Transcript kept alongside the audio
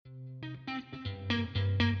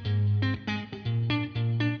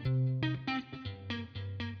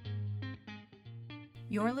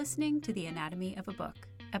You're listening to The Anatomy of a Book,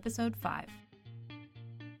 Episode 5.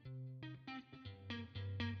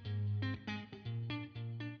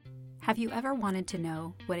 Have you ever wanted to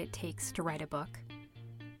know what it takes to write a book?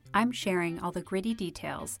 I'm sharing all the gritty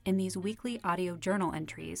details in these weekly audio journal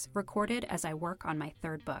entries recorded as I work on my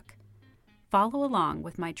third book. Follow along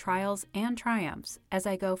with my trials and triumphs as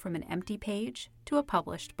I go from an empty page to a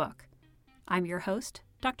published book. I'm your host,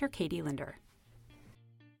 Dr. Katie Linder.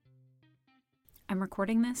 I'm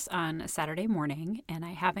recording this on a Saturday morning, and I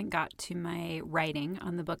haven't got to my writing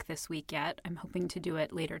on the book this week yet. I'm hoping to do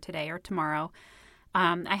it later today or tomorrow.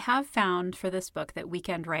 I have found for this book that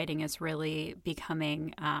weekend writing is really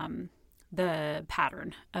becoming the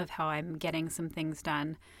pattern of how I'm getting some things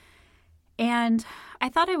done. And I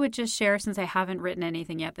thought I would just share, since I haven't written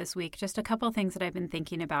anything yet this week, just a couple of things that I've been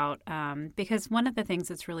thinking about. Because one of the things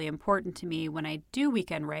that's really important to me when I do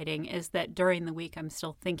weekend writing is that during the week I'm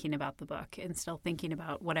still thinking about the book and still thinking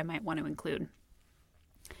about what I might want to include.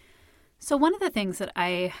 So one of the things that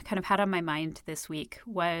I kind of had on my mind this week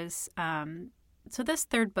was, so this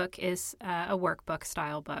third book is a workbook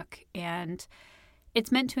style book, and it's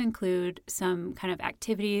meant to include some kind of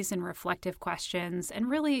activities and reflective questions and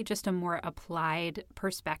really just a more applied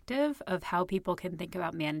perspective of how people can think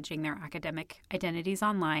about managing their academic identities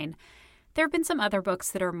online. There have been some other books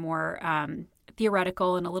that are more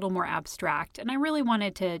theoretical and a little more abstract, and I really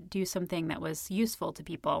wanted to do something that was useful to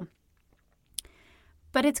people.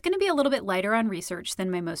 But it's going to be a little bit lighter on research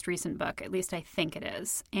than my most recent book, at least I think it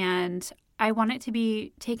is. And I want it to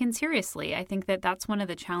be taken seriously. I think that that's one of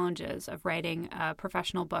the challenges of writing a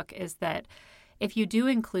professional book, is that if you do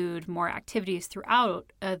include more activities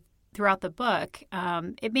throughout the book,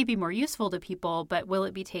 it may be more useful to people, but will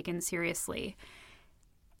it be taken seriously?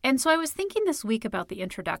 And so I was thinking this week about the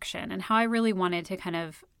introduction and how I really wanted to kind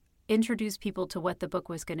of introduce people to what the book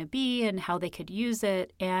was going to be and how they could use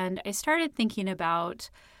it. And I started thinking about,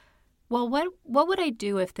 well, what would I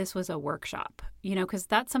do if this was a workshop? Because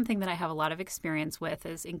that's something that I have a lot of experience with,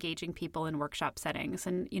 is engaging people in workshop settings.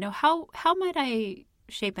 And, how might I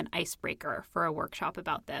shape an icebreaker for a workshop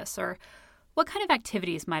about this? Or what kind of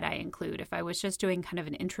activities might I include if I was just doing kind of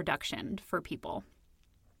an introduction for people?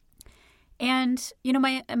 And,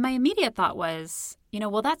 my immediate thought was,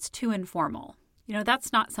 well, that's too informal.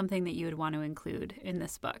 That's not something that you would want to include in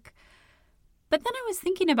this book. But then I was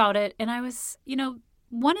thinking about it, and I was,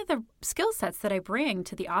 one of the skill sets that I bring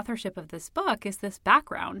to the authorship of this book is this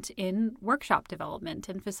background in workshop development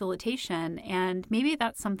and facilitation. And maybe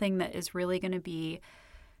that's something that is really going to be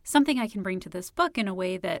something I can bring to this book in a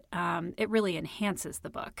way that it really enhances the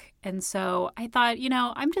book. And so I thought,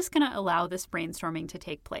 I'm just going to allow this brainstorming to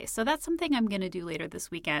take place. So that's something I'm going to do later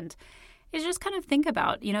this weekend, is just kind of think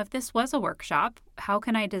about, if this was a workshop, how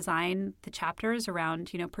can I design the chapters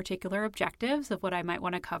around, particular objectives of what I might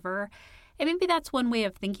want to cover? And maybe that's one way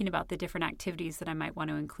of thinking about the different activities that I might want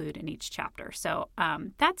to include in each chapter. So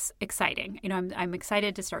that's exciting. I'm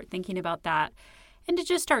excited to start thinking about that and to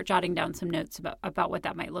just start jotting down some notes about what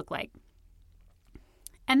that might look like.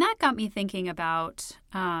 And that got me thinking about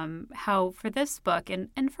how for this book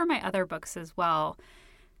and for my other books as well,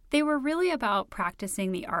 they were really about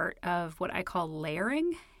practicing the art of what I call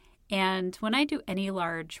layering. And when I do any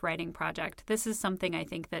large writing project, this is something I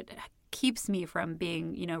think that keeps me from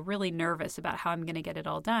being, really nervous about how I'm going to get it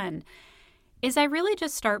all done, is I really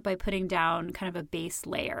just start by putting down kind of a base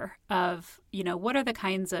layer of, what are the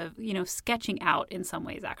kinds of, sketching out in some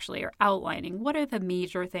ways actually, or outlining. What are the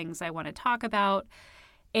major things I want to talk about?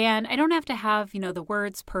 And I don't have to have, the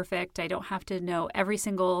words perfect. I don't have to know every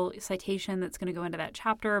single citation that's going to go into that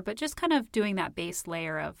chapter, but just kind of doing that base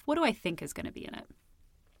layer of what do I think is going to be in it.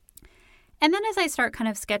 And then as I start kind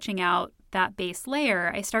of sketching out that base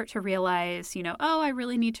layer, I start to realize, I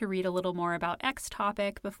really need to read a little more about X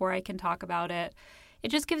topic before I can talk about it. It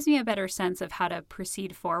just gives me a better sense of how to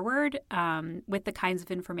proceed forward with the kinds of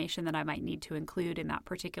information that I might need to include in that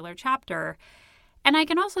particular chapter. And I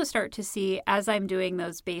can also start to see, as I'm doing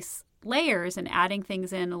those base layers and adding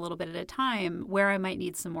things in a little bit at a time, where I might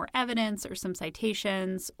need some more evidence or some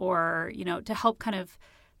citations or, to help kind of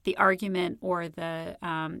the argument or the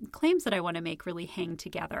claims that I want to make really hang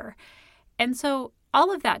together. And so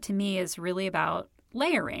all of that to me is really about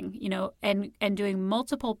layering, and doing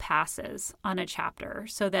multiple passes on a chapter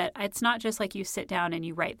so that it's not just like you sit down and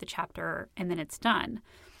you write the chapter and then it's done.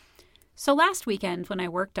 So last weekend when I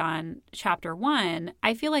worked on chapter 1,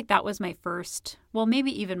 I feel like that was my first, well,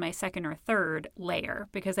 maybe even my second or third layer,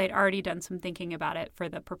 because I'd already done some thinking about it for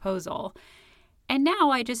the proposal. And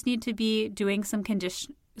now I just need to be doing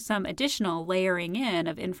some additional layering in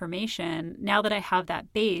of information now that I have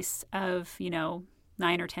that base of,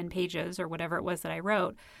 9 or 10 pages or whatever it was that I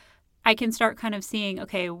wrote, I can start kind of seeing,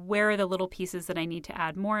 okay, where are the little pieces that I need to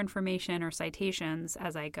add more information or citations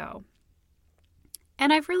as I go.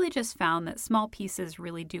 And I've really just found that small pieces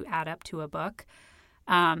really do add up to a book,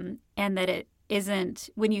 and that it isn't,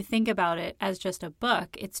 when you think about it as just a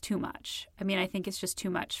book, it's too much. I mean, I think it's just too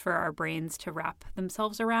much for our brains to wrap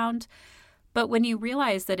themselves around. But when you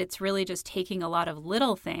realize that it's really just taking a lot of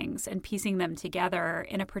little things and piecing them together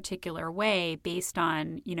in a particular way based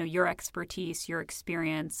on, your expertise, your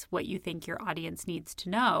experience, what you think your audience needs to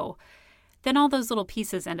know, then all those little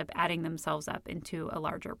pieces end up adding themselves up into a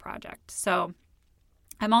larger project. So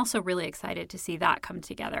I'm also really excited to see that come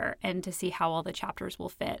together and to see how all the chapters will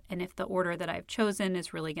fit and if the order that I've chosen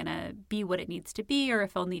is really going to be what it needs to be or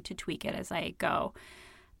if I'll need to tweak it as I go.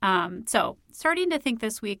 So starting to think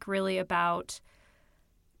this week really about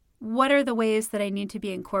what are the ways that I need to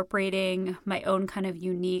be incorporating my own kind of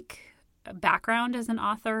unique background as an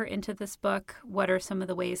author into this book. What are some of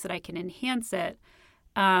the ways that I can enhance it?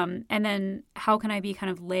 And then how can I be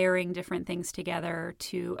kind of layering different things together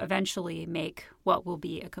to eventually make what will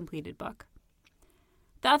be a completed book?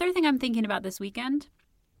 The other thing I'm thinking about this weekend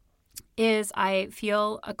is I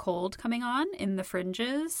feel a cold coming on in the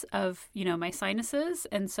fringes of, my sinuses.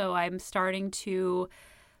 And so I'm starting to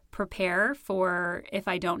prepare for if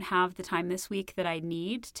I don't have the time this week that I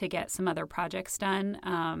need to get some other projects done.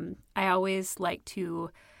 I always like to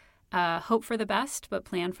hope for the best, but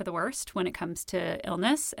plan for the worst when it comes to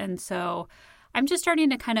illness. And so I'm just starting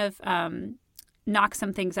to kind of knock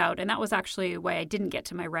some things out. And that was actually why I didn't get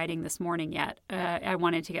to my writing this morning yet. I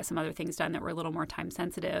wanted to get some other things done that were a little more time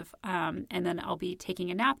sensitive. And then I'll be taking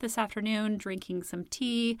a nap this afternoon, drinking some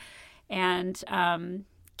tea, and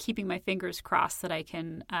keeping my fingers crossed that I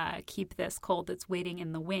can keep this cold that's waiting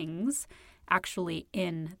in the wings actually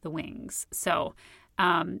in the wings. So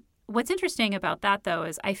what's interesting about that, though,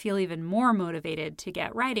 is I feel even more motivated to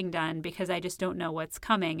get writing done because I just don't know what's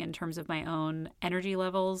coming in terms of my own energy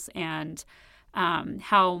levels and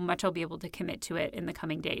how much I'll be able to commit to it in the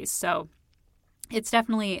coming days. So it's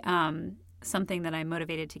definitely something that I'm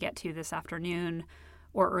motivated to get to this afternoon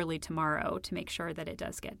or early tomorrow to make sure that it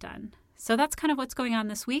does get done. So that's kind of what's going on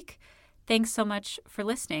this week. Thanks so much for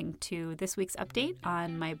listening to this week's update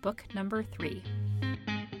on my book number 3.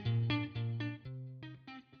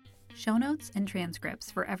 Show notes and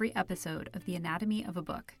transcripts for every episode of The Anatomy of a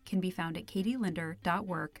Book can be found at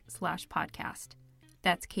katielinder.work/podcast.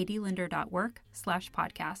 That's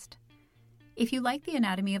katielinder.work/podcast. If you like The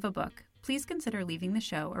Anatomy of a Book, please consider leaving the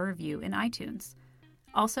show a review in iTunes.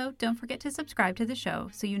 Also, don't forget to subscribe to the show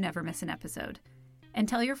so you never miss an episode. And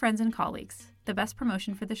tell your friends and colleagues. The best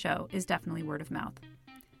promotion for the show is definitely word of mouth.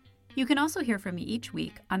 You can also hear from me each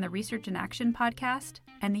week on the Research in Action podcast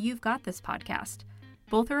and the You've Got This podcast.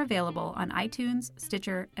 Both are available on iTunes,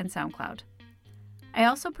 Stitcher, and SoundCloud. I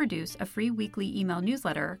also produce a free weekly email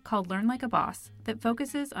newsletter called Learn Like a Boss that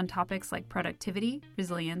focuses on topics like productivity,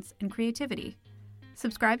 resilience, and creativity.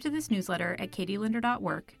 Subscribe to this newsletter at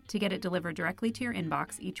katielinder.work to get it delivered directly to your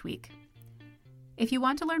inbox each week. If you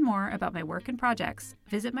want to learn more about my work and projects,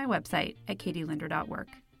 visit my website at katielinder.work.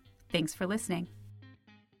 Thanks for listening.